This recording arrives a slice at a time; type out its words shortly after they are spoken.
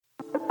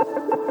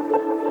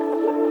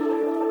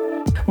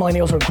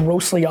Millennials are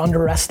grossly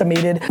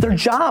underestimated. Their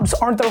jobs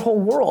aren't their whole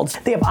worlds.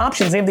 They have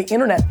options. They have the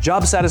internet.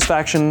 Job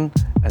satisfaction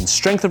and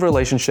strength of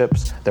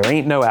relationships, there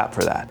ain't no app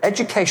for that.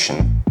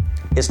 Education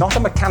is not a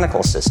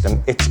mechanical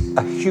system, it's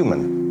a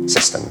human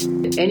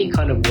system. Any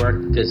kind of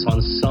work that's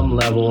on some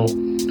level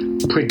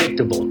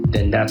predictable,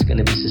 then that's going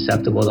to be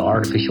susceptible to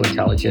artificial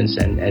intelligence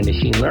and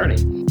machine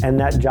learning. And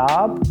that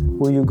job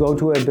where you go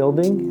to a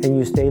building and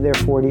you stay there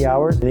 40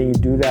 hours and then you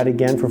do that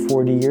again for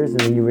 40 years and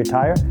then you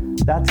retire,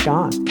 that's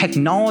gone.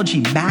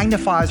 Technology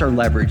magnifies our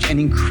leverage and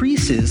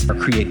increases our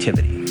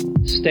creativity.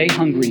 Stay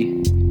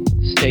hungry,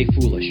 stay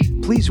foolish.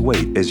 Please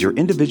wait as your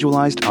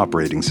individualized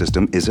operating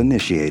system is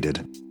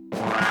initiated.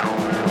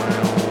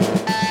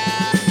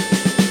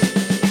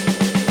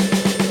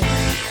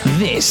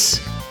 This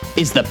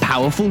is the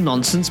Powerful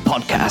Nonsense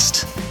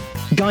Podcast,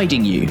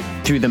 guiding you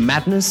through the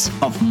madness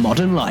of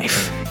modern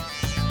life.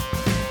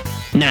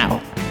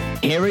 Now,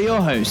 here are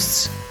your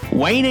hosts,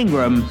 Wayne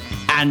Ingram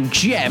and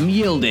Jem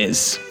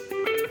Yildiz.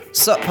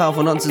 Sup,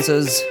 Powerful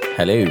Nonsenses.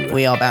 Hello.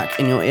 We are back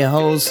in your ear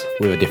holes.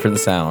 With a different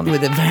sound.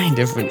 With a very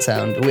different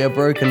sound. We are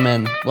broken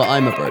men. Well,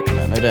 I'm a broken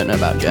man. I don't know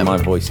about Jem. My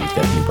voice is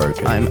definitely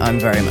broken. I'm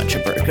very much a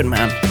broken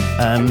man.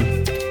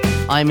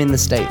 I'm in the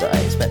state that I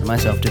expect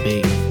myself to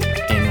be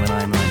in when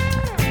I'm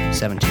like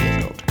 70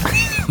 years old.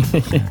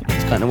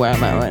 That's kind of where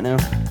I'm at right now.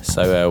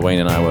 So Wayne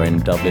and I were in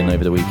Dublin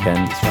over the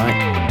weekend. That's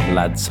right.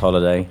 Lads'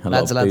 holiday. A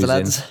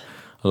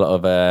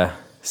lot of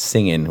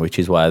singing, which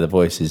is why the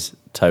voice is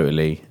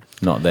totally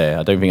not there.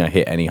 I don't think I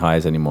hit any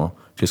highs anymore.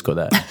 Just got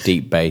that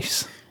deep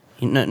bass.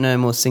 No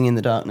more Sing in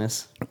the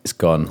Darkness. It's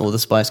gone. All the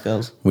Spice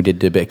Girls. We did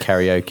do a bit of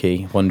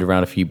karaoke, wandered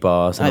around a few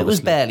bars. And it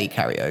was barely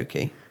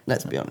karaoke,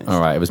 let's be honest. All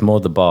right, it was more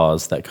the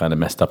bars that kind of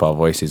messed up our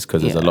voices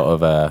because there's a lot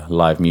of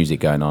live music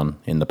going on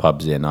in the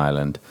pubs in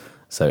Ireland.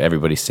 So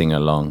everybody's singing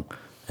along.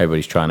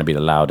 Everybody's trying to be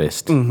the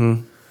loudest.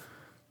 Mm-hmm.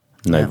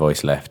 No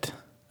voice left.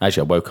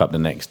 Actually, I woke up the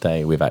next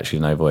day with actually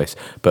no voice.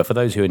 But for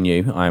those who are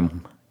new,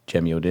 I'm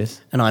Jem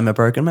Yildiz. And I'm a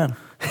broken man.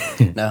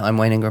 No, I'm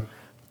Wayne Ingram.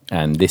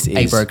 And this is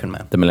A Broken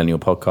Man, the Millennial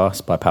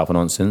Podcast by Powerful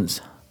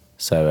Nonsense.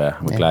 So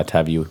we're glad to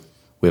have you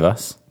with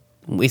us.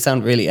 We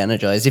sound really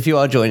energized. If you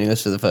are joining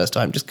us for the first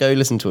time, just go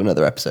listen to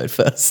another episode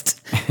first.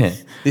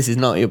 This is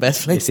not your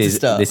best place to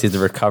start. This is the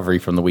recovery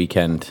from the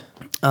weekend.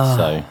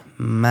 Oh,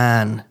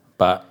 man.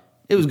 But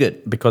it was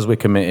good. Because we're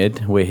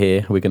committed, we're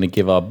here. We're going to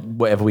give our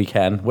whatever we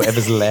can,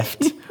 whatever's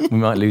left. We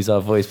might lose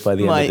our voice by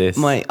the end of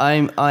this.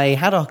 I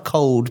had a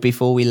cold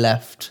before we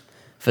left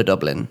for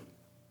Dublin.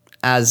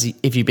 As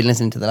if you've been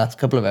listening to the last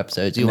couple of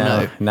episodes, you'll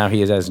know. Now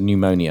he has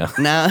pneumonia.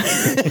 Now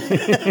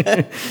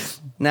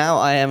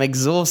I am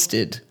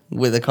exhausted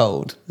with a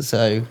cold.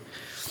 So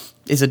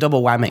it's a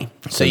double whammy.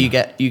 So you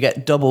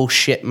get double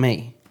shit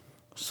me.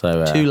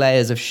 So 2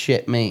 layers of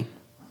shit me.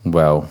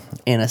 Well,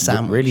 in a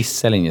sandwich. Really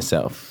selling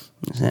yourself.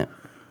 That's it.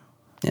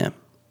 Yeah.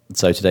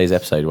 So today's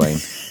episode, Wayne,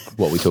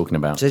 what are we talking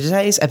about? So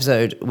today's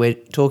episode, we're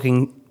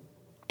talking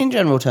in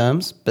general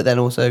terms, but then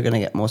also going to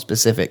get more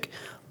specific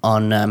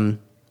on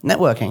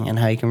networking and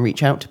how you can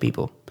reach out to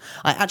people.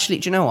 I actually,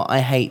 do you know what? I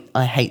hate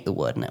the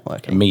word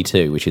networking. Me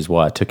too, which is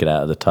why I took it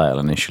out of the title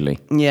initially.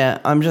 Yeah,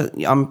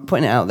 I'm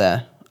putting it out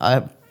there.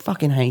 I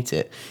fucking hate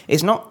it.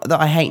 It's not that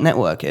I hate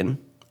networking.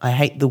 I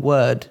hate the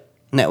word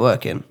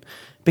networking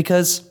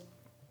because,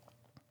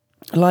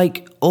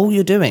 like, all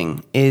you're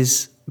doing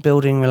is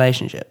building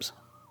relationships.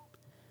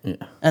 Yeah,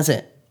 that's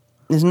it.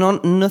 There's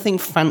nothing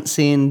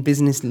fancy and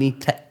businessly.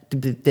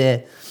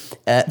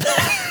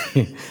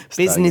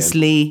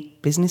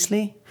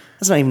 Businessly.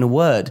 That's not even a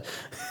word.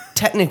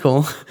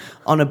 Technical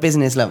on a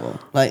business level.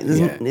 Like,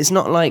 it's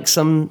not like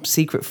some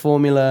secret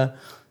formula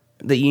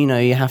that you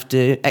have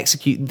to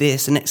execute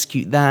this and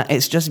execute that.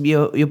 It's just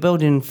you're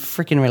building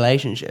freaking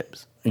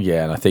relationships.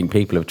 Yeah, and I think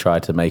people have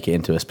tried to make it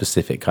into a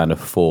specific kind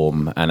of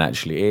form. And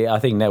actually, I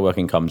think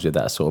networking comes with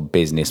that sort of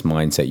business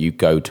mindset. You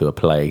go to a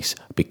place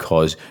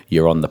because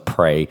you're on the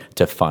prey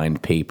to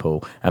find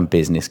people and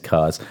business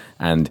cards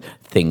and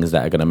things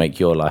that are going to make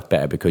your life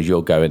better because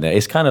you're going there.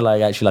 It's kind of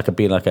like actually like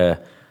being like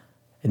a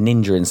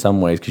ninja in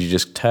some ways because you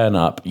just turn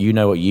up, you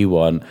know what you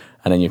want,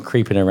 and then you're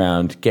creeping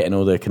around, getting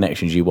all the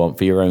connections you want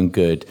for your own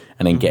good,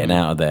 and then getting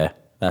out of there.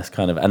 That's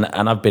kind of, and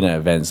I've been at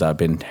events that have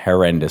been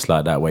horrendous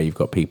like that, where you've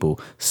got people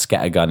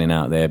scattergunning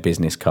out their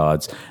business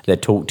cards. They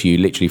talk to you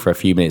literally for a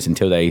few minutes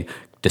until they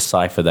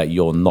decipher that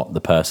you're not the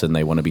person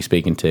they want to be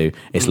speaking to.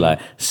 It's like,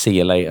 see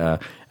you later.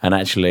 And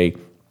actually,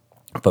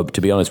 but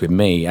to be honest with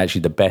me,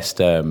 actually the best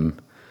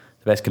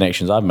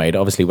connections I've made,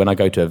 obviously when I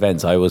go to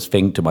events, I always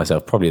think to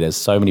myself, probably there's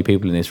so many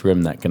people in this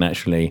room that can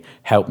actually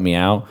help me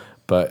out.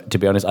 But to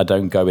be honest, I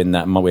don't go in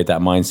with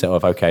that mindset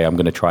of, okay, I'm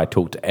going to try to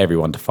talk to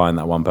everyone to find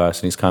that one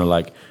person. It's kind of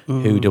like,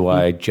 who do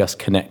I just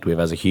connect with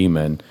as a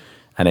human?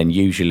 And then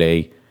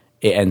usually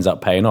it ends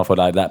up paying off. Or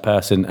like that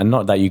person, and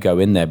not that you go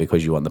in there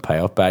because you want the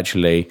payoff, but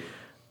actually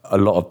a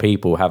lot of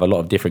people have a lot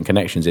of different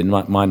connections. It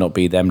might not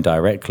be them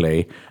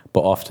directly,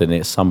 but often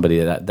it's somebody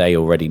that they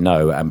already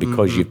know. And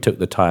because you've took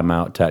the time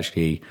out to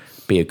actually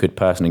be a good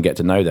person and get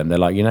to know them. They're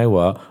like, you know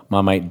what,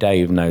 my mate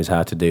Dave knows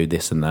how to do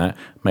this and that.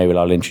 Maybe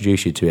I'll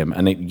introduce you to him.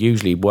 And it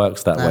usually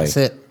works that way. That's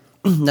it.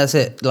 That's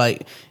it.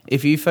 Like,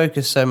 if you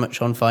focus so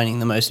much on finding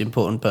the most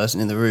important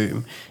person in the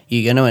room,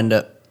 you're going to end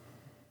up,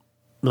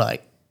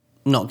 like,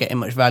 not getting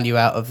much value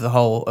out of the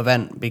whole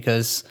event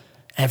because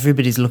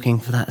everybody's looking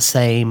for that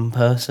same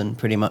person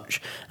pretty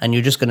much. And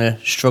you're just going to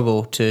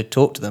struggle to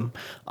talk to them.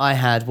 I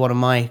had one of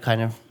my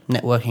kind of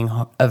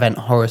networking event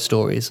horror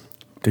stories.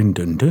 Dun,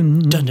 dun, dun.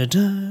 Dun, dun,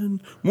 dun.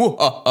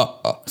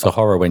 It's a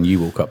horror when you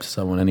walk up to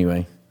someone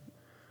anyway.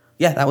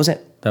 Yeah, that was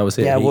it. That was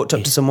it. Yeah, I walked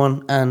up to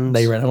someone and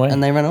they ran away.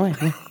 And they ran away.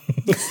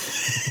 Yeah.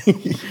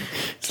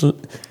 It's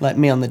like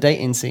me on the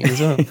dating scene as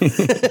well.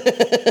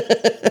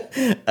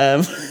 I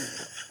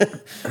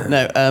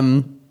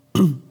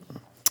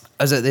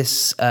was at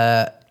this.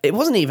 It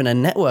wasn't even a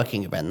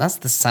networking event. That's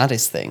the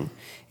saddest thing.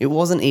 It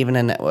wasn't even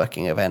a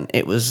networking event.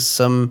 It was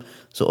some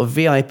sort of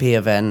VIP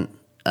event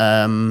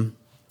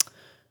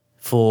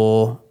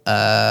for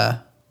a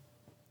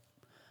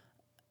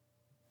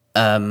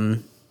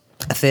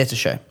theatre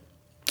show.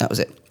 That was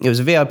it. It was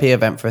a VIP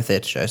event for a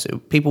theatre show, so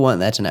people weren't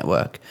there to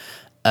network.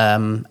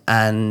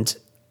 And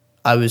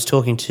I was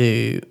talking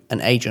to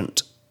an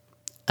agent,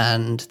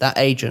 and that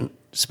agent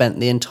spent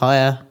the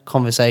entire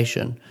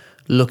conversation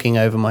looking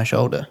over my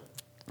shoulder.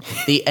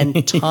 The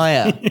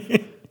entire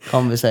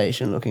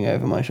conversation looking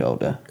over my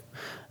shoulder.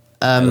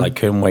 Like,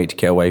 couldn't wait to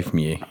get away from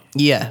you.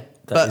 Yeah.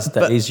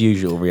 That is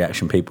usual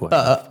reaction people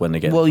have when they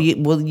get... Well,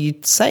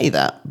 you'd say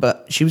that,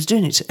 but she was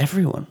doing it to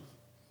everyone.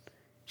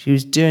 She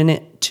was doing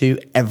it to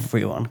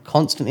everyone,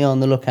 constantly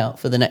on the lookout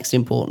for the next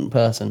important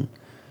person.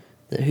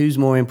 Who's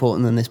more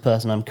important than this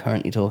person I'm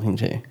currently talking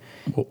to?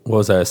 What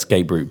was her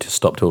escape route to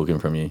stop talking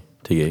from you,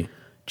 to you?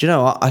 Do you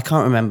know what? I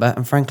can't remember,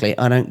 and frankly,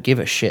 I don't give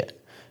a shit.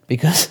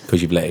 Because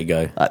you've let it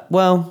go.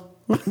 Well,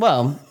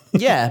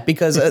 yeah,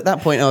 because at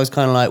that point I was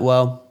kind of like,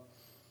 well,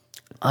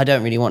 I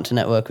don't really want to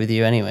network with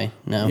you anyway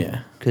now.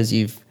 Yeah. Because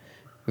you've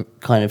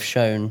kind of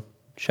shown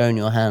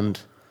your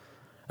hand.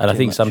 And I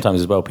think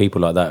sometimes as well,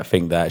 people like that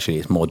think that actually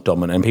it's more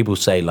dominant. And people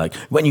say, like,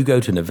 when you go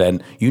to an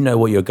event, you know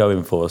what you're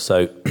going for.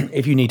 So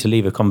if you need to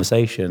leave a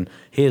conversation,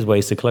 here's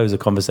ways to close a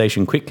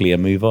conversation quickly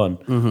and move on.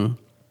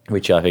 Mm-hmm.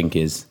 Which I think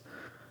is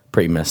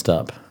pretty messed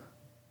up.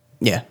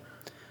 Yeah.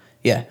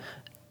 Yeah.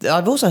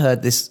 I've also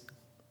heard this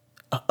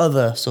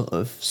other sort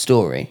of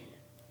story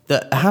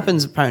that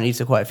happens apparently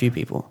to quite a few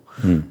people,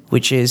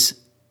 which is,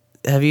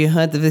 have you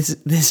heard of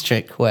this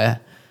trick where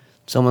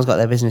someone's got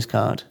their business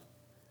card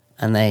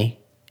and they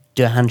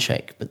do a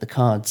handshake, but the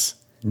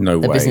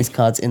business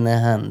card's in their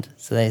hand.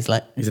 So they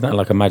like... Isn't that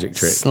like a magic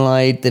trick?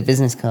 Slide the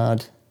business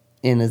card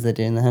in as they're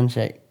doing the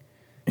handshake.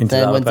 Into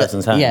the other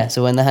person's hand? Yeah,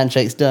 so when the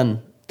handshake's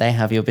done, they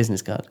have your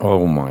business card.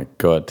 Oh my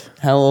God.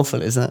 How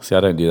awful is that? See, I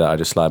don't do that. I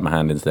just slide my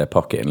hand into their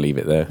pocket and leave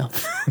it there. Oh.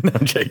 No,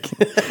 I'm joking.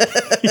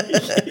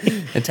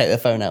 And take their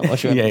phone out.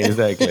 Wash your Yeah,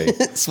 exactly.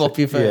 Swap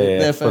your phone,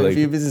 their phone for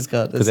your business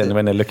card. Because then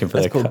when they're looking for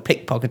That's called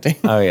pickpocketing.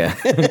 Oh, yeah.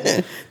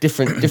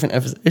 different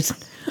episodes.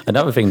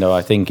 Another thing, though,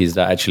 I think is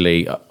that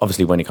actually,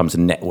 obviously, when it comes to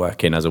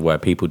networking, as it were,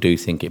 people do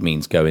think it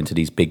means going to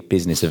these big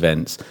business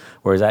events.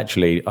 Whereas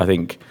actually, I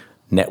think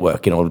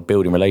networking or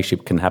building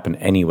relationship can happen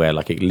anywhere.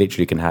 Like, it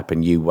literally can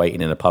happen you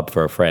waiting in a pub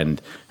for a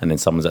friend and then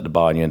someone's at the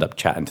bar and you end up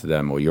chatting to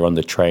them, or you're on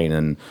the train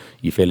and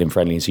you're feeling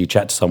friendly and so you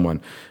chat to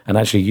someone. And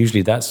actually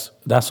usually that's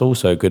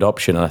also a good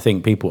option. And I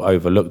think people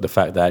overlook the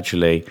fact that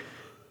actually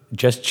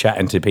just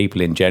chatting to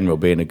people in general,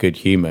 being a good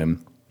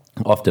human,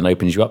 often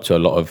opens you up to a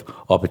lot of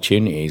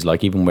opportunities.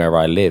 Like, even where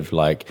I live,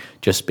 like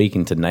just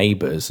speaking to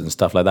neighbours and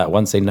stuff like that,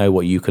 once they know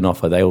what you can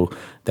offer,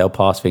 they'll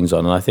pass things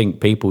on. And I think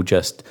people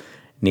just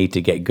need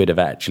to get good at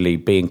actually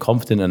being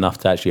confident enough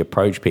to actually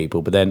approach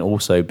people, but then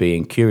also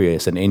being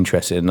curious and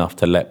interested enough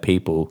to let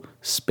people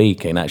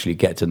speak and actually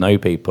get to know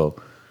people.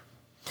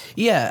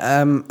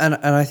 Yeah, and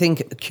I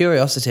think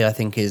curiosity, I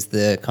think, is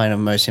the kind of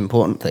most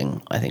important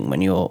thing. I think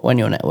when you're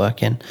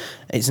networking,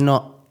 it's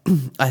not.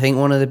 I think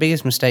one of the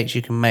biggest mistakes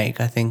you can make,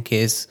 I think,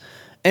 is,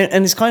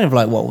 and it's kind of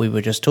like what we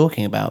were just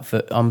talking about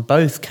on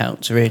both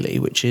counts, really,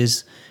 which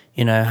is,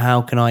 you know,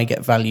 how can I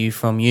get value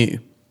from you?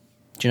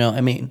 Do you know what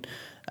I mean?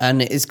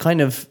 And it's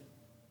kind of,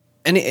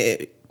 and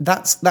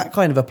that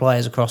kind of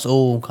applies across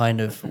all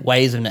kind of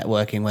ways of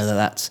networking, whether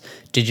that's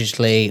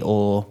digitally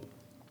or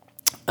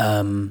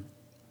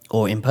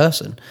in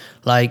person.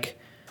 Like,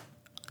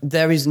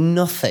 there is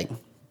nothing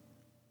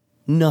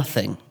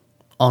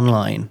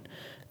online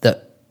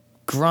that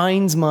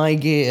grinds my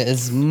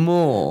gears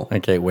more.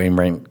 Okay, Wayne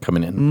Rank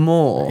coming in.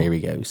 More. Here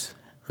he goes.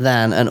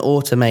 Than an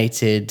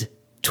automated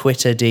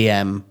Twitter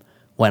DM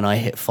when I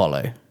hit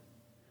follow.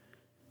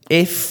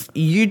 If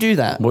you do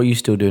that... What are you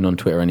still doing on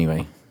Twitter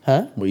anyway?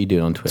 Huh? What are you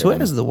doing on Twitter?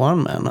 Twitter's the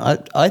one, man.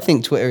 I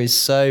think Twitter is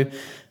so...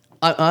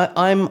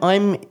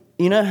 I'm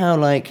you know how,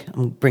 like,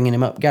 I'm bringing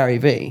him up, Gary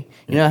Vee.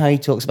 You know how he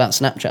talks about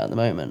Snapchat at the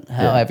moment?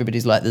 How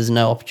everybody's like, there's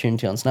no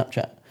opportunity on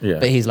Snapchat. Yeah.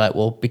 But he's like,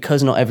 well,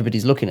 because not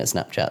everybody's looking at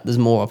Snapchat, there's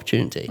more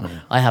opportunity.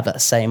 I have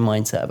that same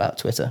mindset about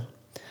Twitter.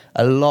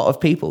 A lot of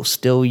people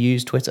still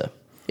use Twitter.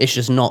 It's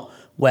just not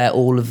where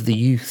all of the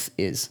youth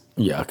is.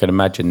 Yeah, I can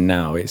imagine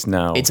now. It's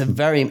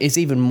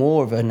even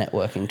more of a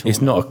networking tool. It's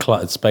not a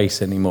cluttered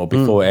space anymore.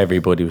 Before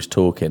everybody was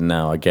talking.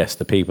 Now I guess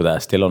the people that are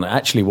still on it.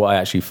 Actually, what I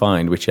actually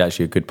find, which is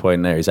actually a good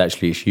point there, is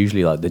actually it's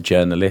usually like the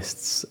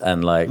journalists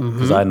and like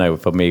because I know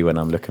for me when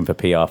I'm looking for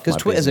PR, because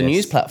Twitter's a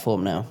news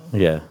platform now.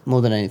 Yeah, more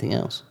than anything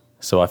else.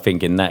 So I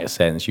think in that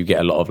sense, you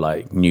get a lot of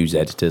like news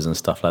editors and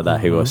stuff like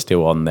that who are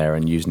still on there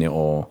and using it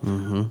all.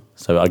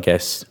 So I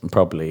guess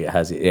probably it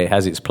has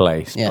its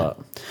place. Yeah.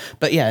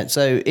 But yeah,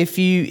 so if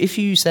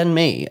you send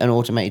me an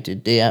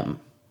automated DM,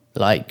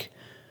 like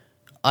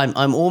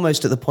I'm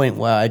almost at the point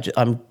where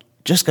I'm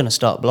just going to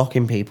start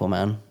blocking people,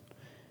 man.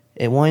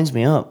 It winds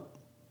me up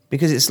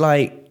because it's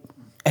like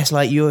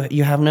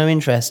you have no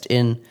interest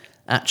in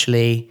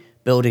actually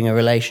building a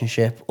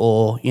relationship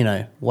or, you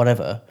know,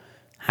 whatever.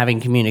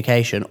 Having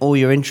communication, all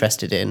you're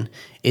interested in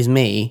is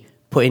me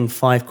putting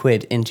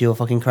 £5 into your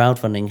fucking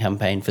crowdfunding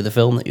campaign for the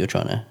film that you're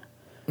trying to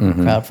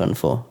crowdfund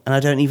for. And I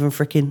don't even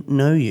freaking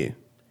know you.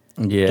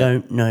 Yeah.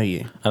 Don't know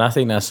you. And I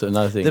think that's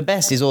another thing. The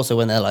best is also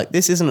when they're like,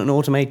 this isn't an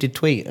automated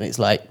tweet. And it's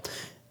like,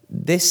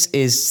 this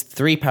is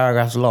 3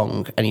 paragraphs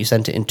long and you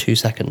sent it in 2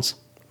 seconds.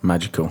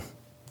 Magical.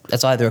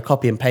 That's either a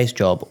copy and paste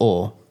job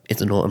or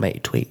it's an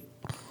automated tweet.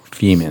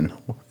 Fuming.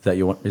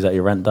 Is that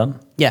your rant done?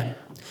 Yeah.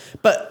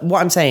 But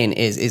what I'm saying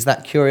is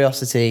that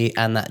curiosity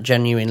and that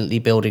genuinely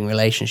building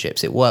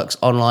relationships, it works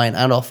online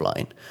and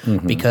offline.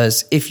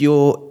 Because if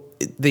you're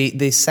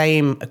the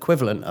same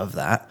equivalent of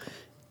that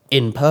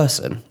in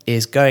person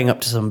is going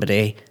up to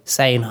somebody,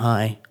 saying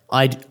hi,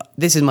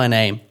 this is my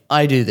name,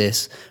 I do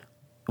this,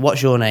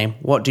 what's your name,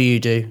 what do you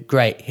do,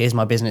 great, here's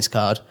my business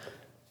card,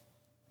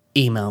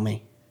 email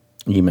me.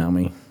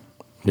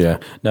 Yeah.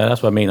 No,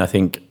 that's what I mean. I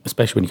think,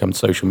 especially when you come to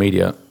social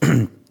media,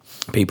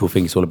 people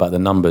think it's all about the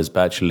numbers,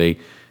 but actually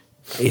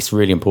it's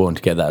really important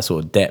to get that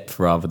sort of depth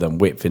rather than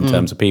width in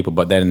terms of people.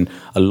 But then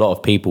a lot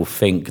of people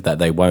think that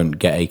they won't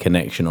get a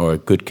connection or a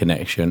good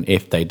connection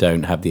if they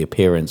don't have the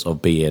appearance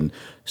of being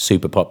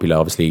super popular.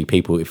 Obviously,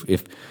 people,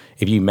 if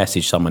you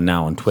message someone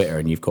now on Twitter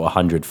and you've got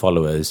 100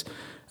 followers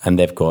and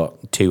they've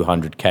got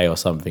 200k or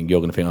something, you're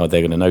going to think, oh,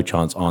 they're going to no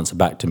chance answer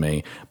back to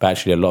me. But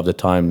actually, a lot of the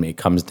time, it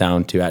comes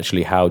down to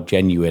actually how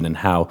genuine and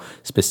how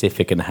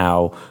specific and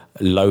how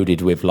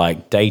loaded with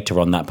like data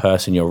on that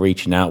person you're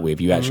reaching out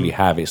with you actually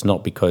have. It's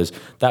not because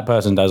that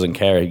person doesn't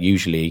care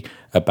usually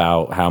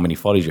about how many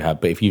followers you have,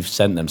 but if you've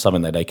sent them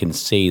something that they can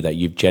see that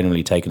you've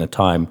generally taken the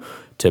time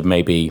to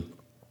maybe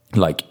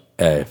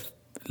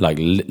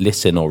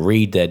listen or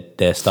read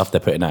their stuff they're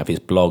putting out, if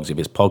it's blogs, if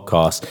it's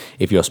podcasts,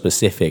 if you're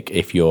specific,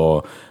 if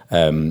you're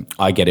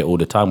I get it all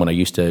the time when I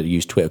used to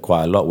use Twitter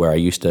quite a lot, where I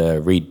used to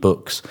read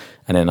books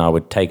and then I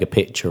would take a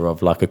picture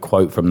of like a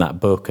quote from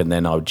that book and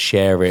then I would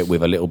share it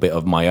with a little bit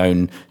of my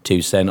own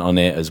 2 cents on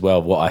it as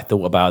well, what I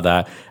thought about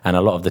that. And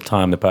a lot of the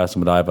time the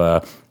person would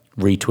either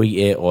retweet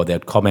it or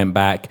they'd comment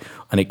back,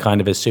 and it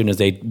kind of, as soon as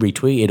they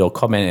retweeted or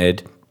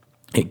commented,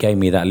 it gave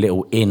me that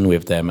little in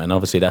with them. And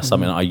obviously that's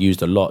something that I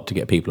used a lot to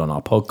get people on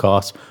our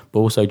podcast, but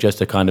also just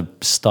to kind of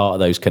start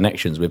those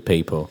connections with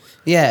people.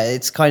 Yeah,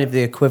 it's kind of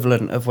the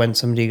equivalent of when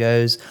somebody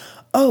goes,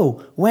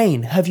 oh,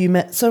 Wayne, have you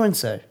met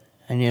so-and-so?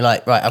 And you're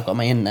like, right, I've got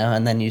my in now.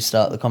 And then you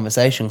start the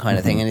conversation kind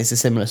of thing. And it's a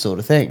similar sort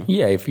of thing.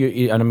 Yeah,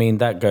 and I mean,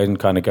 that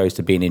goes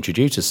to being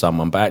introduced to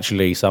someone. But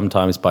actually,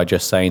 sometimes by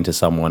just saying to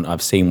someone,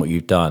 I've seen what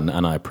you've done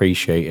and I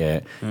appreciate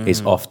it,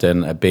 is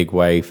often a big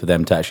way for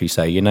them to actually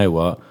say, you know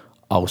what,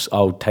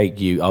 I'll take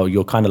you. Oh,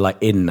 you're kind of like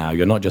in now.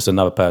 You're not just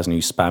another person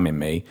who's spamming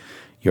me.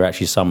 You're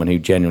actually someone who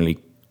genuinely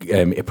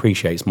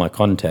appreciates my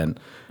content.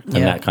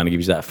 And that kind of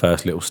gives you that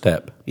first little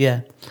step.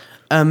 Yeah.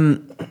 I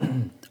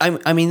mean,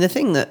 the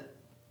thing that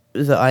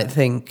I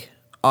think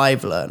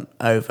I've learned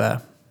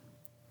over,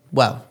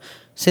 well,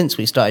 since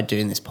we started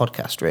doing this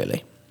podcast,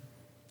 really,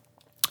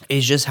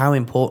 is just how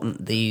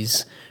important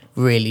these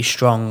really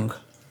strong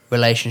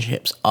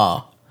relationships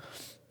are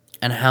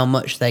and how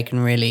much they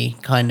can really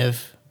kind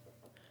of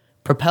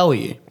propel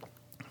you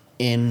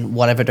in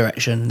whatever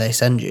direction they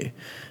send you.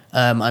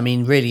 I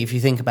mean, really, if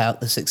you think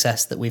about the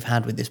success that we've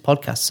had with this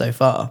podcast so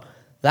far,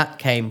 that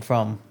came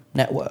from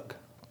network.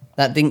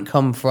 That didn't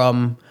come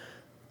from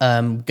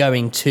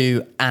going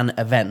to an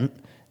event.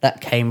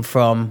 That came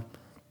from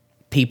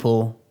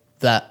people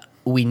that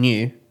we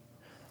knew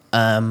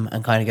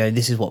and kind of go,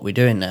 this is what we're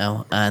doing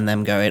now. And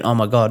them going, oh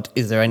my God,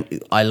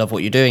 I love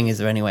what you're doing. Is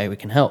there any way we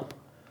can help?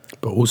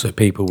 But also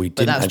people we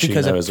didn't actually know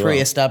as well. But that's because a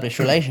pre-established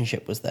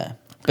relationship was there.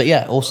 But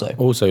yeah,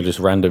 also just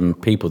random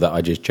people that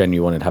I just genuinely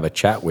wanted to have a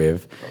chat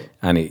with,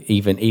 and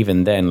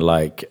even then,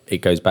 like, it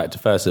goes back to,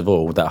 first of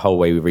all, that whole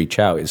way we reach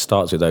out. It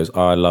starts with those,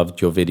 oh, I loved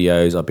your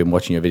videos, I've been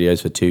watching your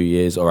videos for 2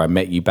 years, or I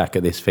met you back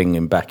at this thing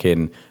and back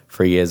in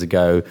 3 years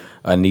ago,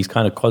 and these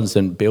kind of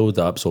constant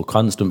build-ups or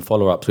constant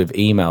follow-ups with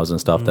emails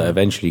and stuff that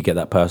eventually get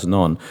that person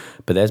on.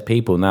 But there's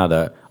people now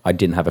that I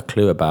didn't have a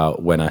clue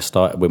about when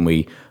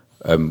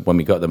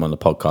we got them on the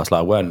podcast. Like,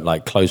 I weren't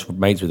like close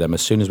mates with them.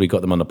 As soon as we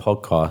got them on the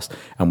podcast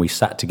and we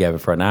sat together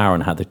for an hour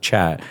and had the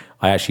chat,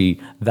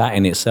 that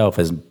in itself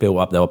has built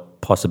up the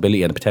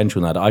possibility and the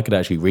potential now that I could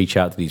actually reach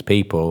out to these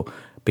people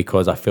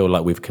because I feel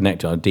like we've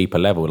connected on a deeper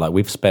level. Like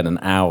we've spent an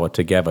hour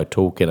together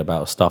talking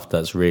about stuff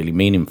that's really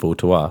meaningful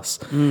to us.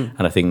 And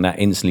I think that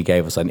instantly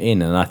gave us an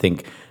in. And I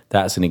think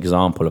that's an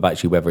example of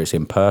actually, whether it's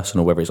in person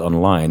or whether it's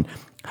online,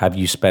 have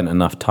you spent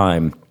enough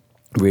time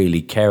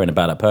really caring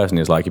about that person?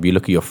 It's like, if you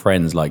look at your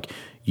friends, like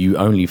you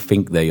only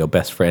think they're your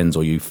best friends,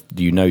 or you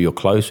know you're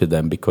close with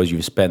them because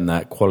you've spent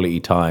that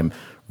quality time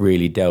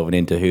really delving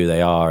into who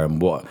they are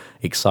and what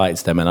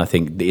excites them. And I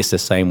think it's the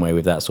same way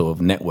with that sort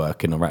of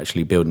networking or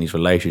actually building these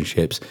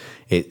relationships.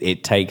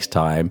 It takes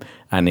time,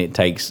 and it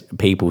takes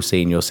people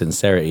seeing your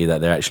sincerity,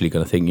 that they're actually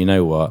going to think, you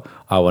know what,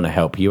 I want to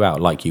help you out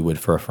like you would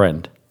for a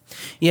friend.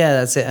 Yeah,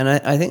 that's it. And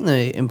I think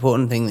the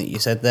important thing that you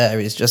said there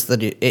is just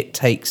that it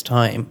takes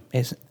time.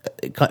 It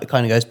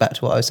kind of goes back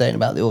to what I was saying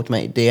about the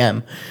automated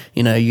DM.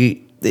 You know,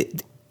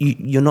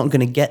 you're not going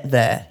to get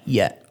there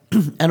yet.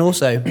 And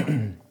also,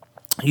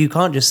 you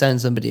can't just send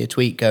somebody a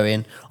tweet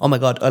going, oh my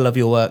God, I love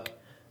your work,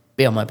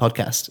 be on my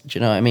podcast. Do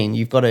you know what I mean?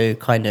 You've got to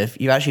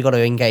you actually got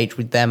to engage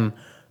with them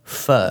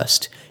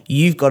first.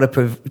 You've got to,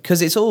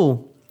 because it's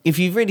all, if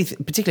you really,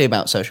 particularly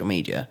about social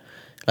media,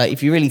 like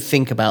if you really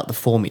think about the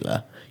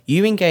formula,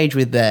 you engage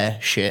with their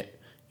shit,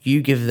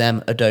 you give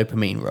them a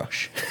dopamine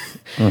rush.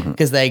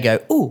 Because they go,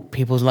 oh,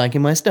 people's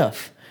liking my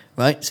stuff,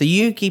 right? So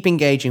you keep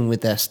engaging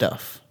with their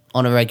stuff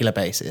on a regular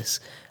basis.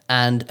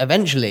 And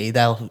eventually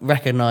they'll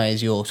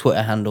recognize your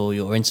Twitter handle,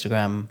 your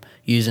Instagram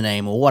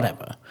username or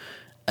whatever.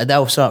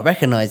 They'll start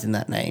recognizing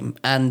that name.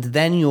 And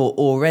then you're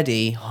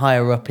already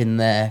higher up in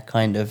their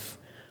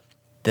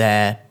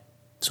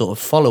sort of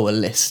follower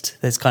list.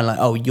 There's kind of like,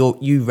 oh,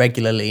 you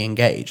regularly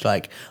engage.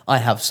 Like I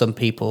have some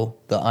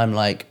people that I'm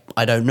like,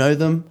 I don't know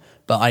them,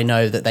 but I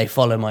know that they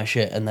follow my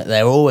shit and that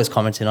they're always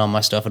commenting on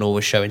my stuff and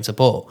always showing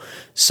support.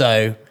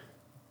 So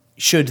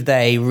should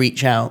they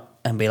reach out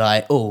and be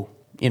like, oh,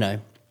 you know,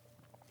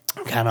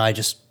 can I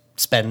just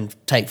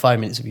take 5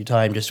 minutes of your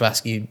time just to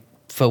ask you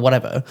for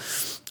whatever?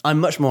 I'm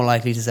much more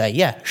likely to say,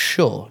 yeah,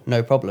 sure,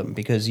 no problem,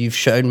 because you've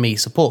shown me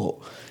support.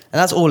 And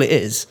that's all it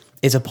is.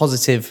 It's a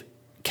positive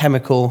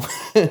chemical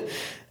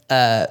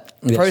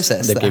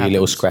process. They give you a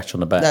little scratch on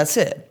the back. That's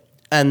it.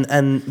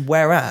 And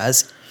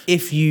whereas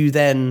if you've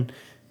been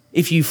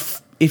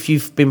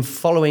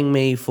following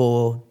me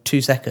for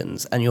 2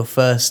 seconds and your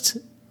first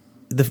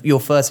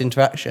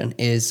interaction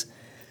is,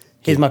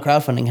 here's my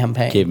crowdfunding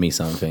campaign, give me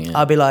something, yeah.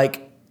 I'll be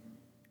like,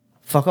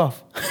 fuck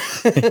off.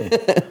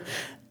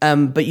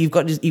 But you've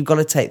got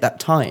to take that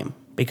time,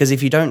 because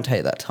if you don't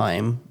take that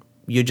time,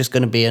 you're just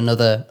going to be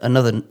another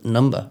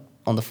number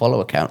on the follow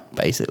account,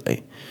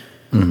 basically.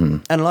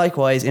 And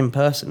likewise in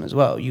person as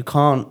well. You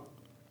can't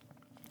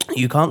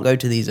go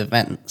to these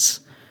events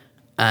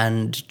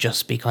and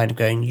just be kind of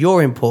going,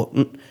 you're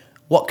important,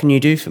 what can you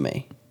do for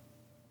me?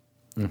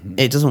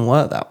 It doesn't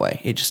work that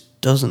way. It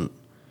just doesn't.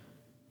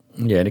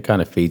 Yeah, and it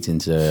kind of feeds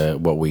into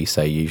what we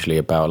say usually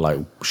about, like,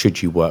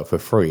 should you work for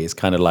free? It's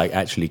kind of like,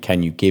 actually,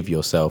 can you give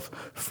yourself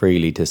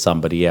freely to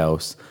somebody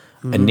else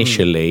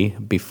initially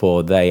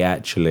before they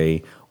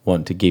actually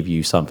want to give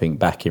you something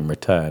back in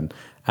return?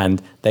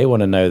 And they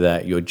want to know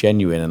that you're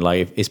genuine. And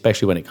like,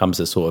 especially when it comes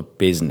to sort of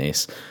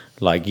business,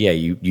 like, yeah,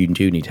 you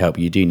do need help,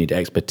 you do need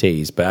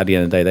expertise, but at the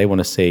end of the day, they want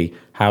to see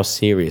how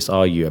serious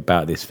are you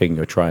about this thing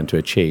you're trying to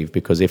achieve.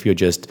 Because if you're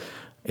just,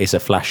 it's a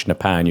flash in the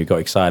pan, you got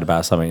excited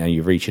about something and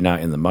you're reaching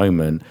out in the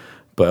moment,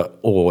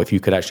 or if you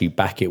could actually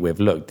back it with,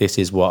 look, this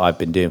is what I've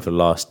been doing for the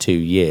last 2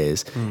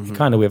 years.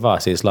 Kind of with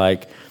us, it's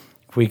like,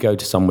 if we go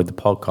to someone with the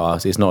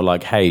podcast, it's not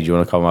like, hey, do you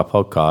want to come on my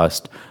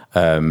podcast?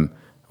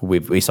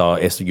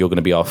 You're going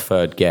to be our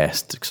third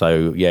guest,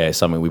 so yeah, it's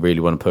something we really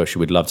want to push.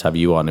 We'd love to have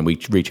you on, and we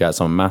reach out to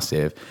someone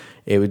massive.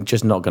 It would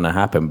just not going to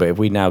happen. But if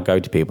we now go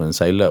to people and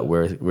say, look,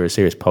 we're a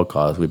serious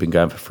podcast, we've been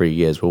going for 3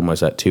 years, we're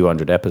almost at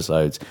 200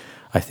 episodes,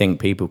 I think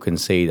people can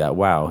see that,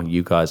 wow,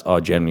 you guys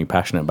are genuinely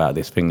passionate about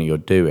this thing that you're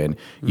doing.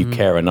 You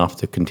care enough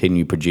to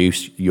continue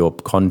produce your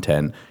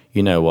content.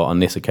 You know what, on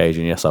this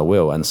occasion, yes, I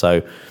will. And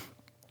so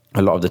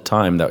a lot of the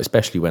time, that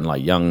especially when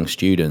like young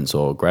students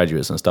or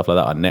graduates and stuff like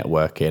that are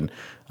networking,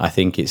 I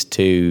think it's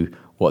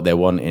what they're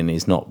wanting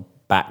is not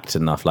backed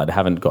enough. Like, they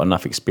haven't got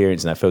enough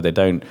experience in that field. They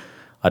don't,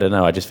 I don't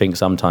know, I just think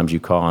sometimes you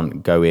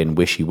can't go in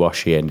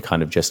wishy-washy and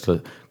kind of just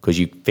because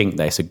you think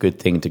that it's a good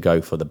thing to go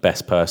for the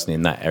best person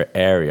in that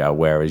area,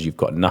 whereas you've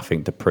got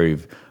nothing to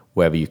prove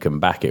whether you can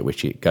back it,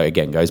 which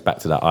again goes back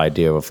to that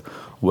idea of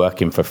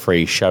working for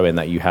free, showing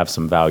that you have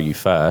some value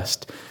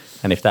first.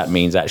 And if that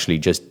means actually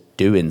just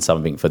doing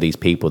something for these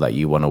people that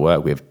you want to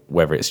work with,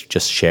 whether it's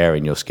just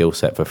sharing your skill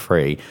set for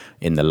free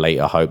in the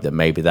later hope that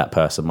maybe that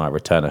person might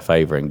return a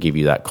favor and give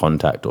you that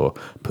contact or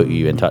put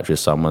you in touch with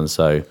someone.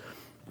 So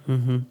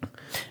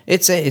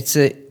it's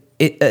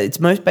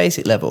most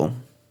basic level.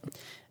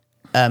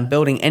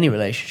 Building any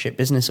relationship,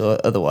 business or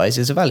otherwise,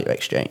 is a value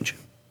exchange.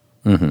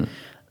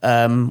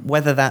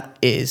 Whether that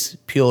is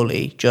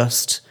purely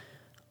just,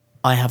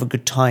 I have a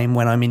good time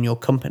when I'm in your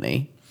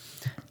company,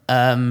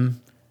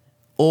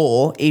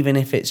 or even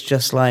if it's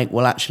just like,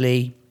 well,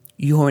 actually,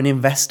 you're an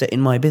investor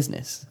in my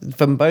business.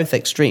 From both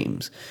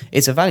extremes,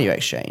 it's a value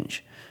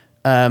exchange.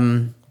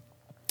 Jen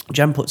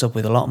puts up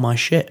with a lot of my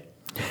shit.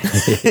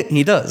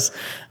 He does.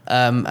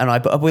 And I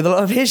put up with a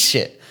lot of his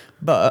shit.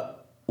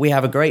 But we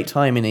have a great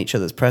time in each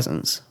other's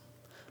presence.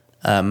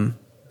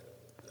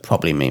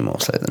 Probably me more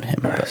so than him.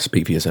 But.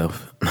 Speak for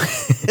yourself.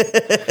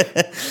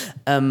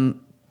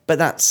 But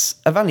that's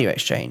a value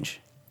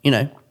exchange. You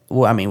know,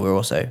 well, I mean, we're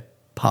also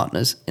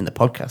partners in the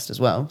podcast as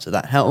well, so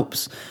that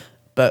helps.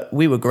 But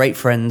we were great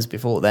friends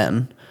before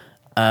then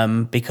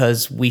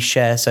because we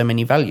share so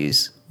many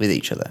values with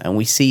each other and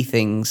we see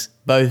things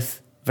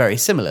both very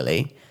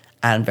similarly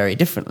and very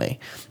differently.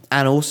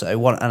 And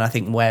also, and I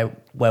think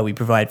where we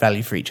provide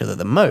value for each other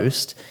the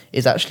most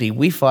is actually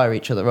we fire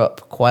each other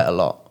up quite a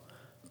lot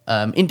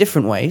in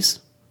different ways,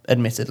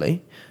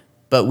 admittedly.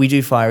 But we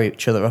do fire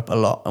each other up a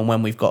lot. And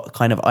when we've got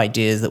kind of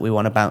ideas that we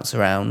want to bounce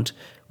around,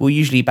 we'll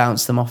usually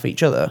bounce them off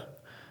each other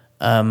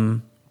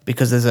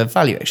because there's a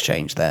value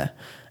exchange there.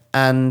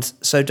 And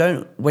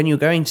so when you're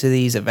going to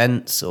these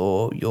events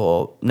or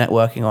you're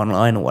networking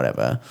online or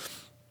whatever,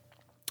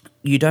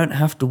 you don't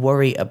have to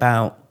worry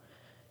about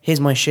here's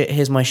my shit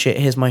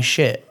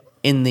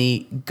in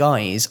the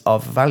guise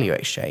of value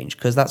exchange,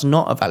 because that's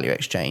not a value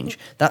exchange.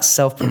 That's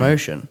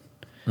self-promotion.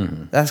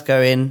 Mm-hmm. That's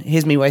going,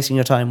 here's me wasting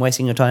your time.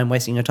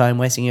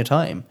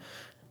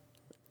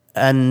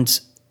 And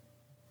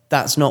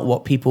that's not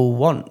what people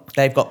want.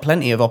 They've got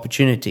plenty of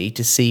opportunity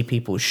to see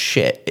people's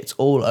shit. It's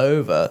all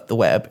over the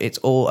web. It's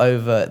all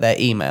over their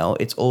email.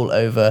 It's all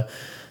over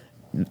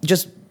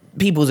just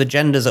people's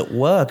agendas at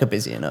work are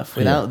busy enough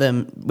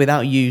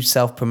without you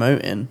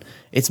self-promoting.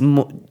 It's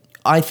more,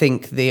 I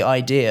think the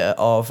idea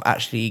of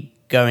actually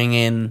going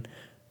in,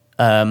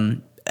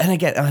 and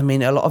again, I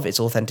mean, a lot of it's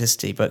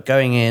authenticity, but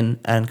going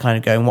in and kind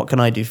of going, what can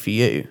I do for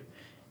you,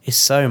 is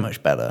so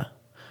much better.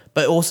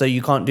 But also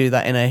you can't do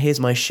that in a, here's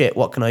my shit,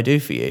 what can I do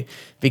for you?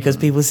 Because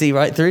people see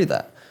right through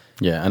that.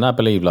 Yeah, and I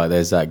believe like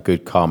there's that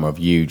good karma of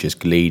you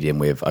just leading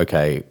with,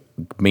 okay,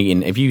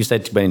 meeting, if you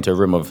went into a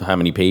room of how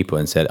many people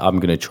and said, I'm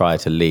going to try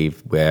to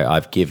leave where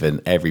I've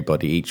given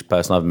everybody, each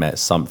person I've met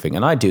something.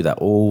 And I do that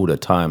all the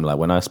time. Like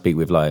when I speak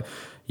with like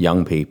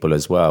young people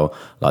as well,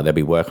 like they'll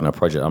be working on a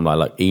project, I'm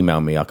like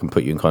email me, I can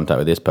put you in contact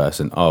with this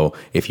person. Oh,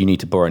 if you need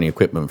to borrow any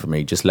equipment from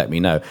me, just let me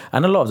know.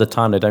 And a lot of the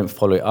time they don't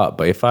follow it up,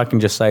 but if I can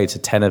just say to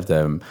 10 of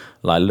them,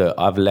 like, look,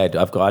 I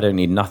don't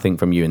need nothing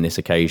from you in this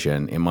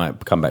occasion, it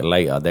might come back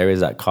later. There is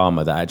that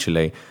karma that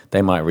actually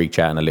they might reach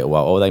out in a little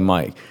while, or they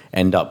might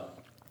end up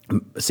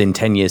in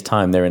 10 years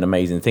time they're an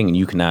amazing thing, and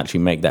you can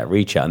actually make that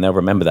reach out, and they'll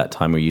remember that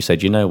time where you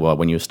said, you know what,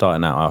 when you were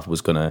starting out, I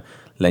was going to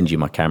lend you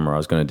my camera, I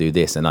was going to do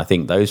this. And I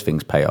think those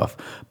things pay off.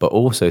 But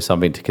also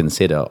something to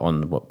consider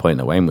on what point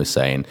that Wayne was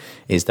saying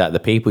is that the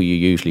people you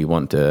usually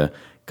want to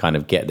kind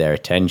of get their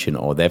attention,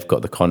 or they've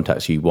got the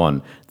contacts you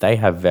want, they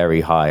have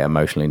very high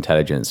emotional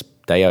intelligence.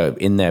 They are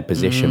in their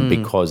position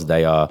because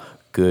they are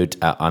good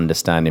at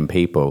understanding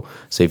people.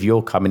 So if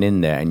you're coming in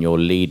there and you're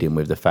leading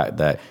with the fact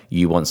that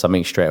you want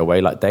something straight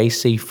away, like they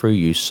see through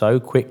you so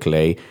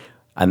quickly,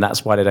 and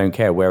that's why they don't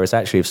care. Whereas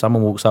actually if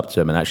someone walks up to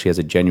them and actually has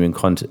a genuine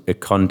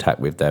contact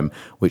with them,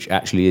 which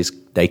actually is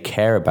they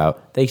care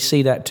about, they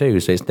see that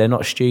too. So they're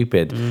not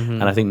stupid.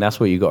 And I think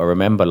that's what you got to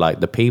remember. Like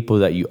the people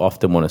that you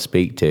often want to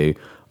speak to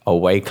are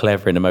way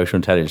clever in emotional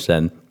intelligence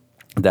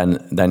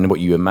than what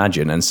you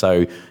imagine. And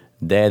so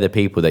they're the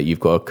people that you've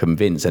got to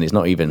convince, and it's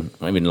not even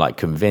like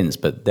convince,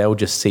 but they'll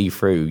just see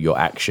through your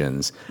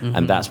actions,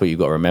 and that's what you've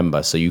got to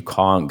remember. So you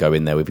can't go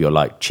in there with your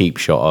like cheap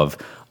shot of,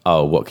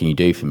 oh, what can you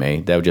do for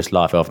me? They'll just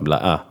laugh it off and be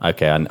like, oh,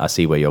 okay, I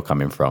see where you're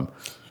coming from.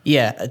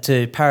 Yeah,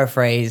 to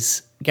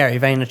paraphrase Gary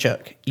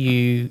Vaynerchuk,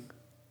 you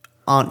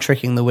aren't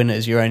tricking the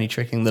winners, you're only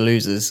tricking the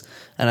losers.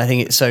 And I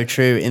think it's so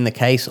true in the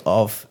case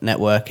of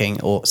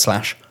networking or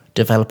 /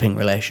 developing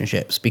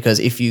relationships, because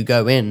if you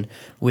go in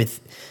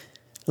with,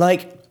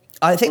 like,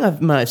 I think I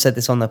might have said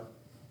this on the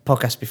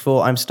podcast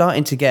before, I'm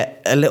starting to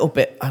get a little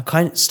bit, I'm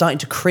kind of starting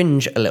to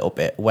cringe a little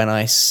bit when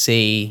I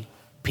see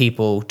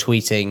people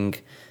tweeting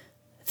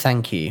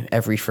thank you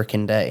every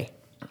freaking day,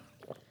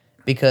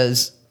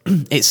 because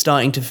it's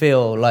starting to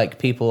feel like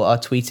people are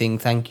tweeting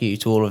thank you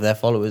to all of their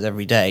followers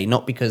every day,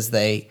 not because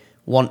they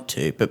want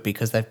to, but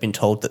because they've been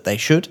told that they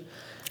should.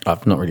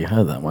 I've not really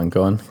heard that one.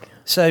 Go on.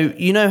 So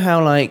you know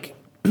how like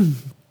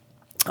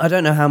I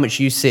don't know how much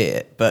you see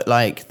it, but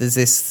like there's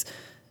this,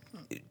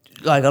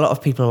 like a lot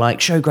of people are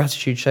like, show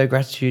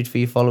gratitude for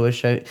your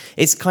followers.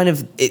 It's kind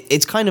of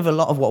a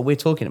lot of what we're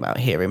talking about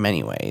here in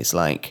many ways,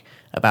 like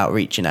about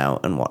reaching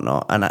out and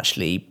whatnot, and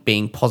actually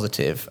being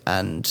positive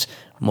and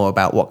more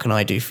about what can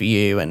I do for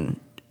you. And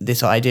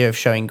this idea of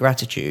showing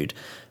gratitude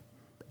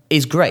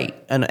is great.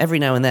 And every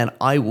now and then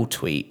I will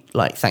tweet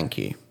like, thank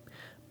you.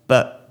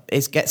 But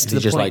it gets to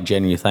the just point. Like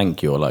genuine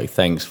thank you, or like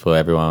thanks for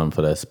everyone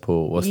for their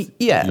support.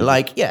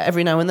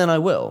 Every now and then I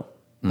will,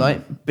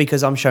 right?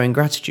 Because I'm showing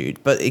gratitude.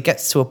 But it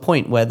gets to a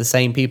point where the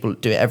same people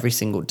do it every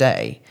single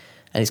day.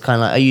 And it's kind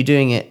of like, are you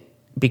doing it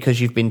because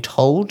you've been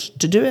told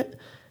to do it?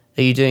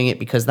 Are you doing it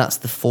because that's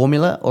the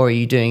formula, or are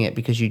you doing it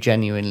because you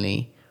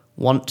genuinely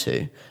want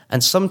to?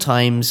 And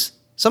sometimes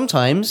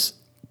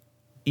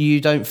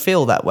you don't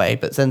feel that way,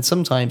 but then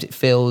sometimes it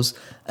feels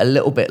a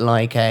little bit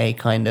like a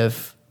kind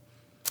of,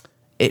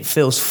 it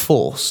feels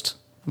forced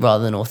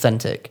rather than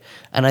authentic.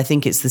 And I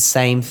think it's the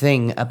same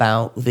thing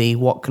about the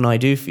what can I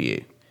do for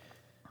you?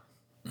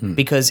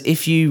 Because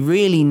if you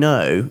really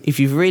know, if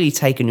you've really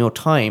taken your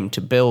time to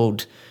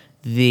build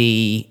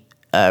the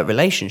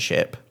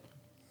relationship,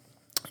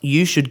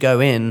 you should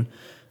go in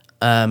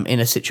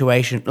a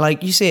situation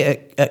like you see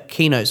it at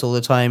keynotes all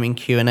the time in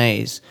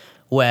Q&As,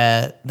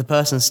 where the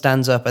person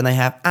stands up and they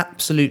have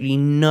absolutely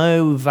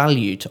no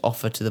value to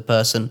offer to the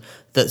person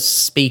that's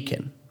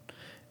speaking,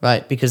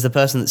 right? Because the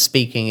person that's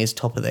speaking is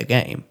top of their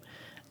game.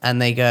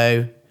 And they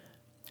go,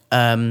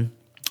 I'm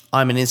an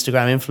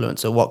Instagram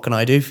influencer, what can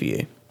I do for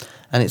you?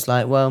 And it's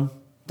like, well,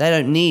 they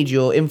don't need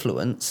your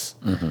influence.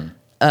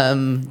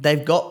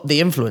 They've got the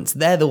influence.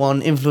 They're the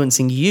one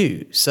influencing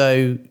you.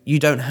 So you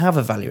don't have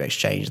a value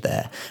exchange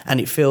there.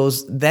 And it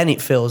feels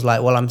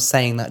like, well, I'm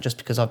saying that just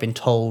because I've been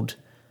told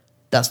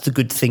that's the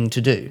good thing to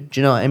do. Do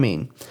you know what I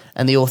mean?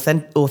 And the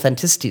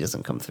authenticity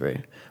doesn't come through.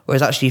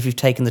 Whereas actually, if you've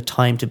taken the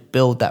time to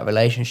build that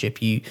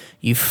relationship,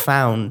 you've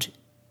found,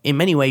 in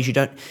many ways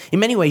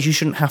you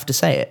shouldn't have to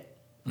say it.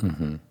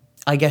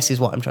 I guess is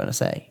what I'm trying to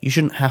say. You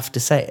shouldn't have to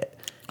say it.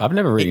 I've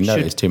never really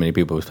noticed too many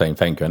people saying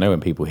thank you. I know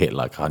when people hit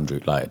like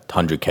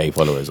 100K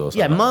followers or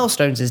something. Yeah,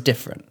 milestones is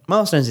different.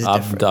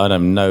 Different. I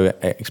have no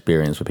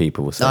experience with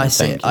people saying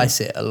thank you. I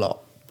see it a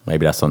lot.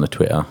 Maybe that's on the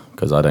Twitter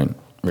because I don't.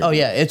 Really. Oh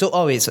yeah,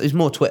 it's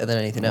more Twitter than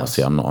anything else.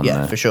 See, I'm not on there.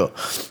 Yeah, for sure.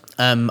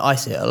 I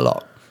see it a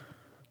lot.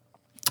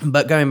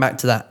 But going back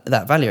to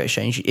that value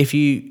exchange, if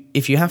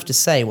you have to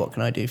say what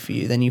can I do for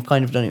you, then you've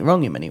kind of done it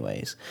wrong in many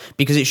ways,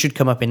 because it should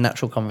come up in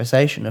natural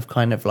conversation of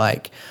kind of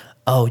like,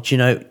 oh, do you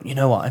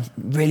know what? I'm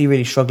really,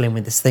 really struggling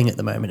with this thing at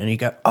the moment. And you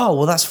go, oh,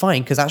 well, that's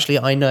fine, because actually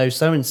I know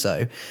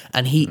so-and-so,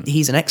 and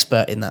he's an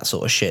expert in that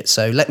sort of shit.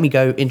 So let me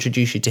go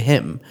introduce you to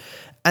him.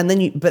 And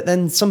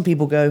then some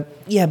people go,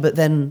 yeah, but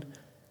then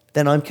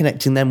I'm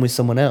connecting them with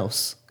someone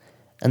else,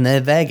 and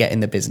they're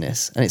getting the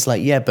business. And it's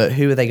like, yeah, but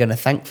who are they going to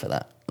thank for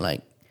that?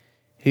 Like,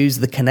 who's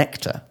the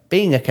connector?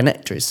 Being a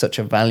connector is such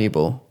a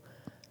valuable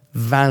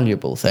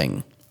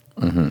thing.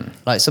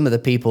 Like, some of the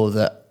people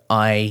that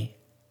I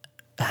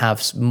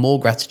have more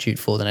gratitude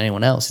for than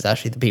anyone else is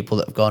actually the people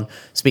that have gone,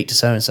 speak to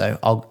so-and-so,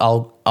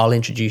 I'll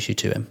introduce you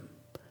to him.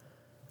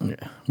 Yeah.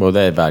 Well,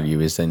 their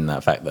value is in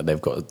that fact that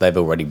they've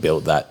already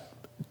built that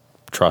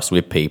trust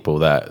with people,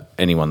 that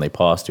anyone they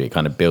pass to, it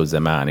kind of builds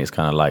them out, and it's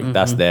kind of like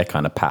that's their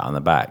kind of pat on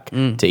the back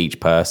to each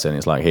person.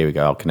 It's like, here we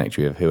go, I'll connect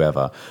you with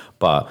whoever.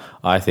 But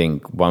I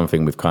think one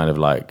thing we've kind of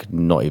like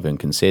not even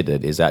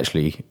considered is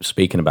actually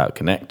speaking about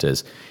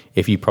connectors.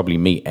 If you probably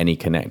meet any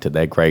connector,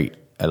 they're great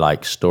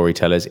like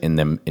storytellers in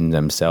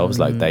themselves.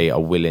 Like, they are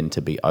willing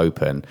to be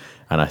open.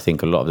 And I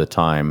think a lot of the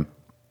time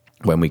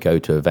when we go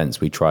to events,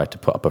 we try to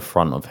put up a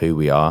front of who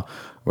we are,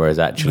 whereas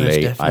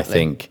actually I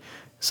think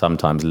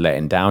sometimes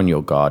letting down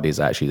your guard is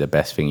actually the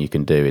best thing you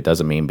can do. It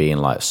doesn't mean being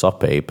like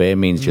soppy, but it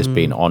means just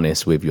being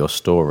honest with your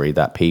story,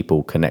 that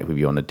people connect with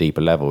you on a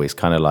deeper level. It's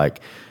kind of like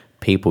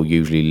people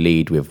usually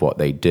lead with what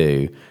they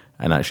do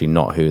and actually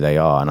not who they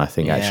are. And I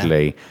think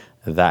actually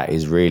that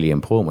is really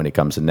important when it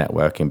comes to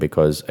networking,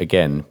 because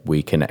again,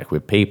 we connect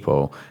with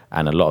people,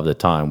 and a lot of the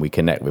time we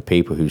connect with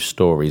people whose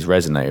stories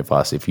resonate with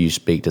us. If you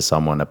speak to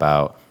someone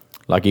about,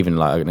 like, even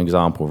like an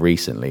example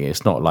recently,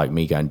 it's not like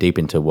me going deep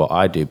into what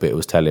I do, but it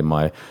was telling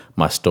my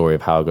story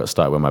of how I got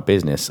started with my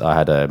business. I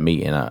had a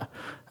meeting at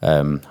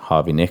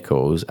Harvey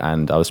Nichols,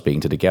 and I was speaking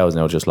to the girls, and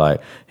they were just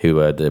like, who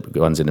were the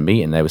ones in the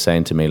meeting, they were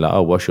saying to me like,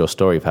 oh, what's your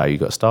story of how you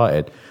got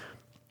started?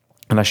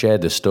 And I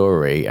shared the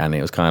story, and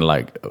it was kind of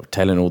like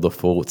telling all the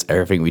faults,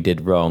 everything we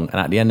did wrong. And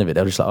at the end of it,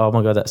 they were just like, oh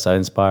my God, that's so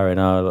inspiring,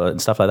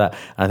 and stuff like that.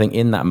 And I think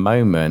in that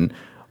moment,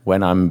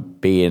 when I'm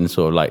being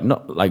sort of like,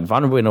 not like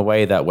vulnerable in a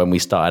way that when we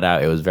started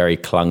out, it was very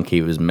clunky,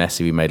 it was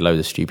messy, we made loads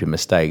of stupid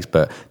mistakes,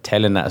 but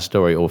telling that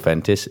story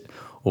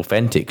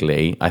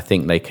authentically, I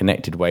think they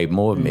connected way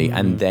more with me.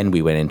 And then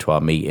we went into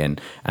our meeting,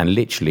 and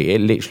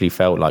it literally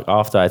felt like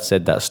after I'd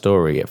said that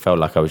story, it felt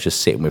like I was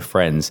just sitting with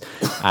friends,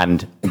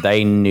 and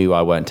they knew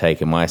I weren't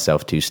taking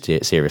myself too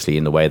seriously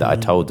in the way that I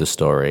told the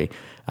story.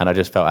 And I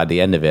just felt at the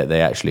end of it,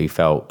 they actually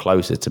felt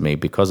closer to me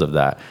because of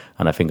that.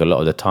 And I think a lot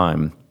of the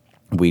time,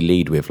 we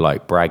lead with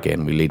like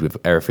bragging, we lead with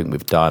everything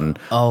we've done,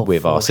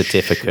 with our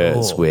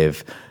certificates,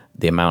 with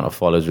the amount of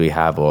followers we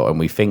have, and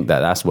we think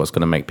that that's what's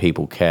going to make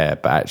people care.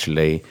 But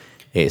actually,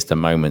 it's the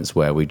moments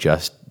where we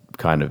just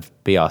kind of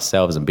be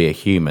ourselves and be a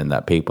human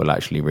that people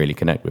actually really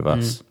connect with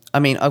us. I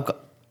mean, I've got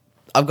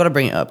to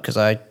bring it up because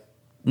I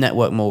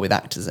network more with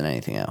actors than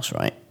anything else,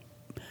 right?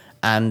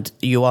 And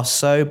you are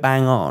so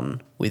bang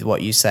on with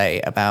what you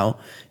say about,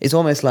 it's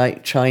almost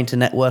like trying to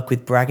network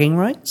with bragging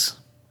rights.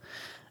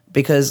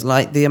 Because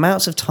like the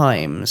amounts of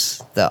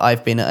times that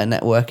I've been at a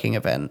networking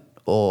event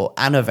or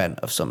an event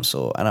of some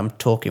sort, and I'm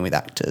talking with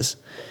actors,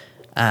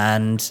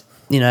 and,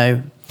 you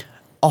know,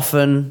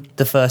 often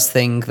the first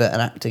thing that an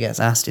actor gets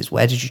asked is,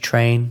 where did you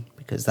train?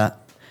 Because that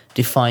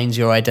defines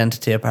your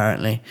identity,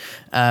 apparently.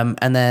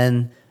 And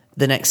then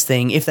the next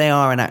thing, if they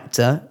are an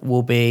actor,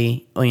 will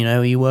be, oh, you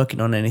know, are you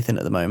working on anything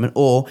at the moment?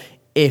 Or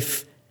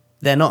if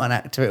they're not an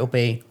actor, it'll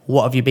be,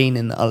 what have you been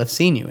in that I'll have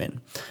seen you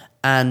in?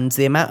 And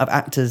the amount of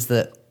actors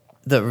that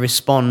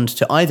respond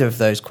to either of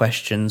those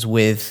questions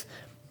with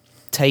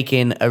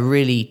taking a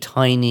really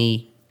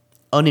tiny,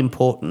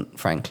 unimportant,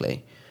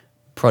 frankly,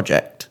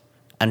 project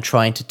and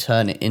trying to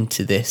turn it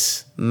into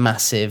this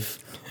massive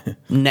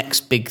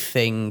next big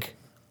thing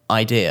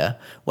idea,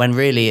 when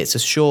really it's a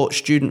short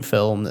student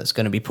film that's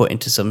going to be put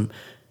into some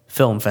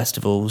film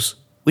festivals,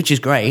 which is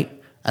great,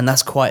 and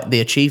that's quite the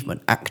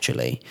achievement,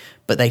 actually.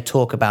 But they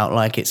talk about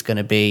like it's going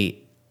to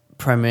be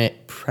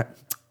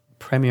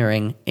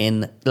premiering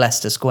in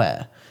Leicester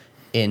Square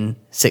in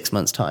 6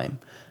 months' time.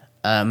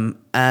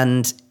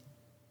 And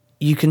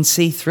you can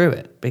see through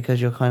it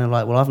because you're kind of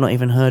like, well, I've not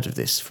even heard of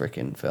this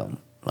freaking film.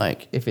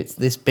 Like, if it's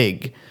this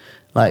big,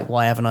 like,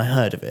 why haven't I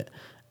heard of it?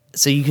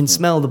 So you can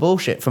smell the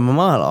bullshit from a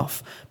mile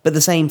off. But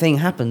the same thing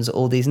happens at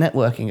all these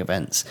networking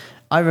events.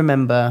 I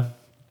remember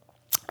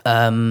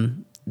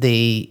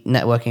the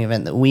networking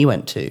event that we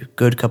went to a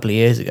good couple of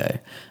years ago,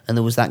 and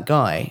there was that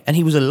guy, and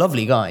he was a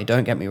lovely guy,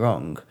 don't get me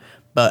wrong,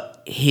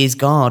 but his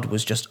guard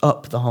was just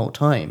up the whole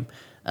time.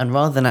 And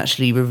rather than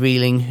actually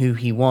revealing who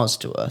he was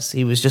to us,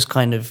 he was just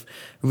kind of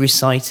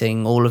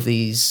reciting all of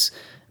these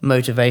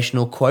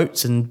motivational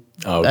quotes. And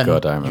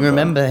God, I remember. You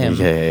remember him?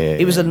 Yeah.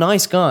 He was a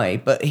nice guy,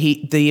 but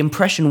the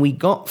impression we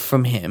got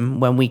from him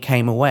when we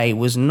came away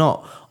was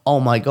not, oh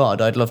my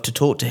God, I'd love to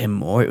talk to him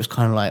more. It was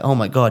kind of like, oh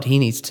my God, he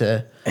needs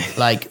to,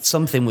 like,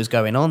 something was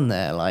going on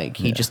there. Like,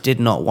 he just did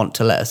not want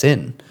to let us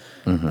in.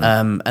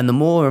 Mm-hmm. And the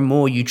more and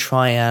more you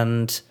try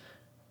and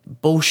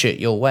bullshit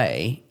your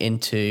way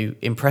into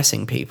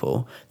impressing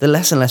people, the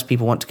less and less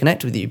people want to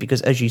connect with you,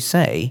 because, as you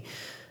say,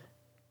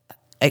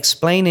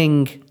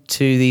 explaining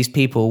to these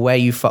people where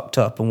you fucked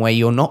up and where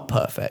you're not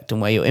perfect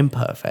and where you're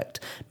imperfect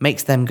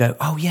makes them go,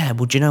 oh yeah,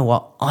 well, do you know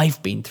what?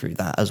 I've been through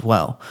that as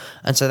well.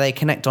 And so they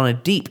connect on a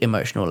deep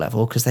emotional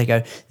level because they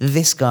go,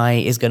 this guy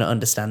is going to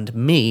understand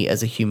me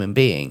as a human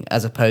being,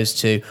 as opposed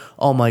to,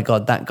 oh my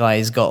God, that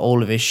guy's got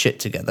all of his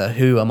shit together.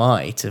 Who am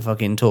I to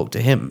fucking talk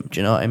to him? Do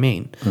you know what I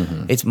mean?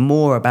 Mm-hmm. It's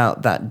more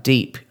about that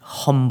deep,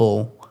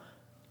 humble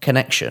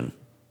connection.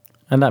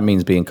 And that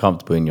means being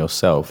comfortable in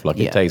yourself. Like,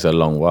 it takes a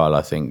long while,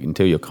 I think.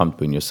 Until you're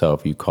comfortable in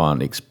yourself, you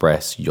can't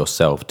express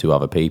yourself to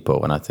other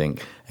people. And I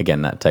think,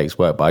 again, that takes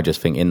work. But I just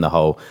think in the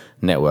whole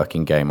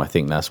networking game, I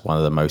think that's one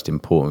of the most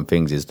important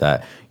things, is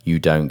that you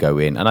don't go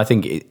in. And I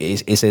think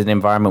it's an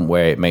environment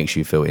where it makes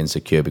you feel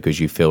insecure because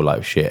you feel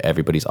like, shit,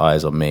 everybody's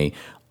eyes on me.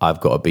 I've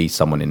got to be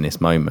someone in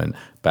this moment.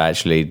 But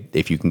actually,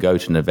 if you can go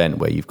to an event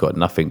where you've got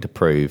nothing to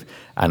prove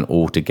and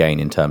all to gain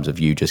in terms of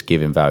you just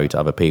giving value to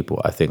other people,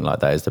 I think like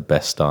that is the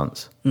best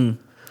stance.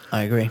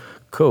 I agree.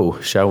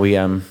 Cool. Shall we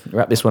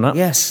wrap this one up?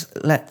 Yes,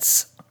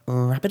 let's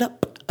wrap it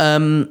up.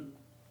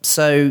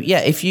 So, yeah,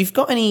 if you've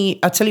got any...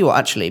 I'll tell you what,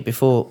 actually,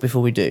 before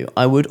we do,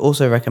 I would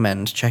also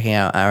recommend checking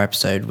out our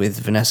episode with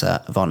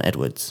Vanessa Van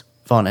Edwards.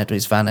 Van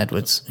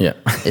Edwards. Yeah.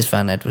 It's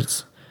Van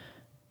Edwards.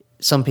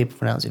 Some people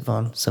pronounce it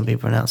Von, some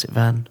people pronounce it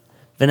Van.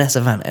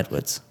 Vanessa Van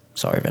Edwards.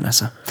 Sorry,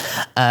 Vanessa.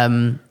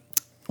 That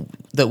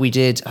we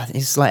did, I think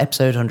it's like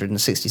episode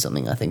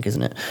 160-something, I think,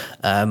 isn't it?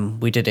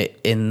 We did it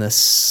in the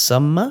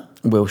summer.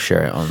 We'll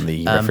share it on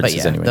the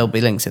references anyway. There'll be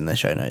links in the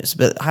show notes.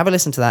 But have a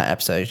listen to that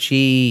episode.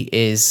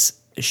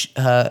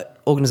 Her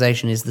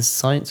organisation is The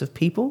Science of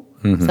People.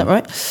 Mm-hmm. Is that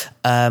right?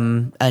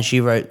 And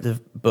she wrote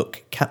the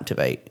book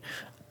Captivate,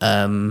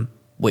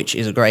 which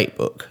is a great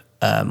book.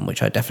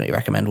 Which I definitely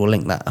recommend. We'll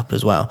link that up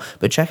as well.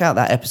 But check out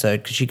that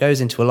episode because she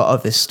goes into a lot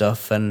of this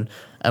stuff, and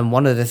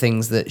one of the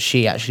things that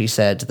she actually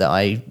said that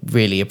I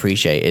really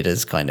appreciated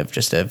as kind of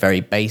just a very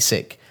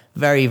basic,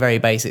 very, very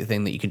basic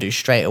thing that you can do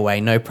straight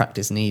away, no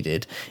practice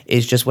needed,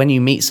 is just when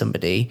you meet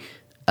somebody,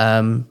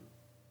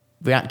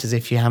 react as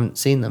if you haven't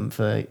seen them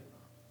for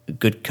a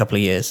good couple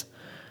of years.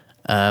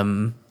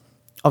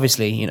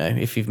 Obviously, you know,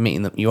 if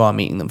you are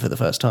meeting them for the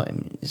first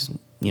time,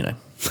 you know,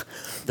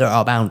 there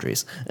are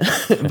boundaries.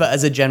 But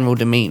as a general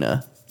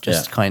demeanour,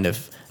 just kind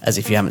of as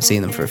if you haven't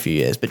seen them for a few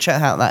years. But check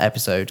out that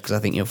episode because I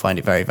think you'll find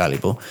it very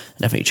valuable. And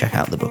definitely check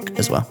out the book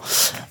as well.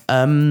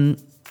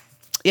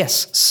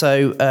 Yes,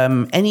 so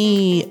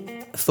any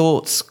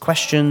thoughts,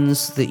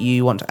 questions that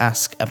you want to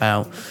ask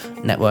about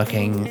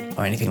networking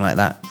or anything like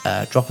that,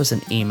 drop us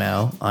an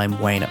email. I'm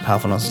Wayne at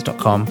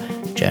powerfulnonsense.com.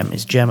 Jem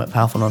is Jem at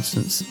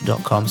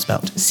powerfulnonsense.com,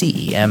 spelled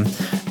CEM.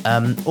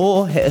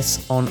 Or hit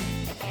us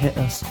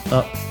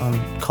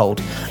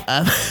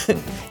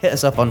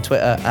up on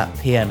Twitter at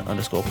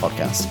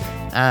PN_podcast.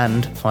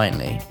 And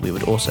finally, we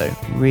would also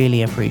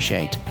really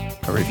appreciate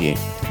a review.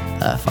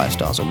 5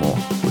 stars or more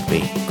would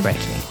be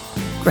greatly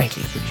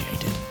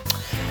appreciated.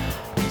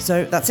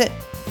 So that's it.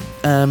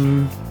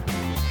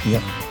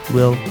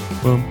 We'll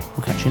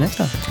catch you next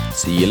time.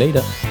 See you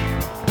later.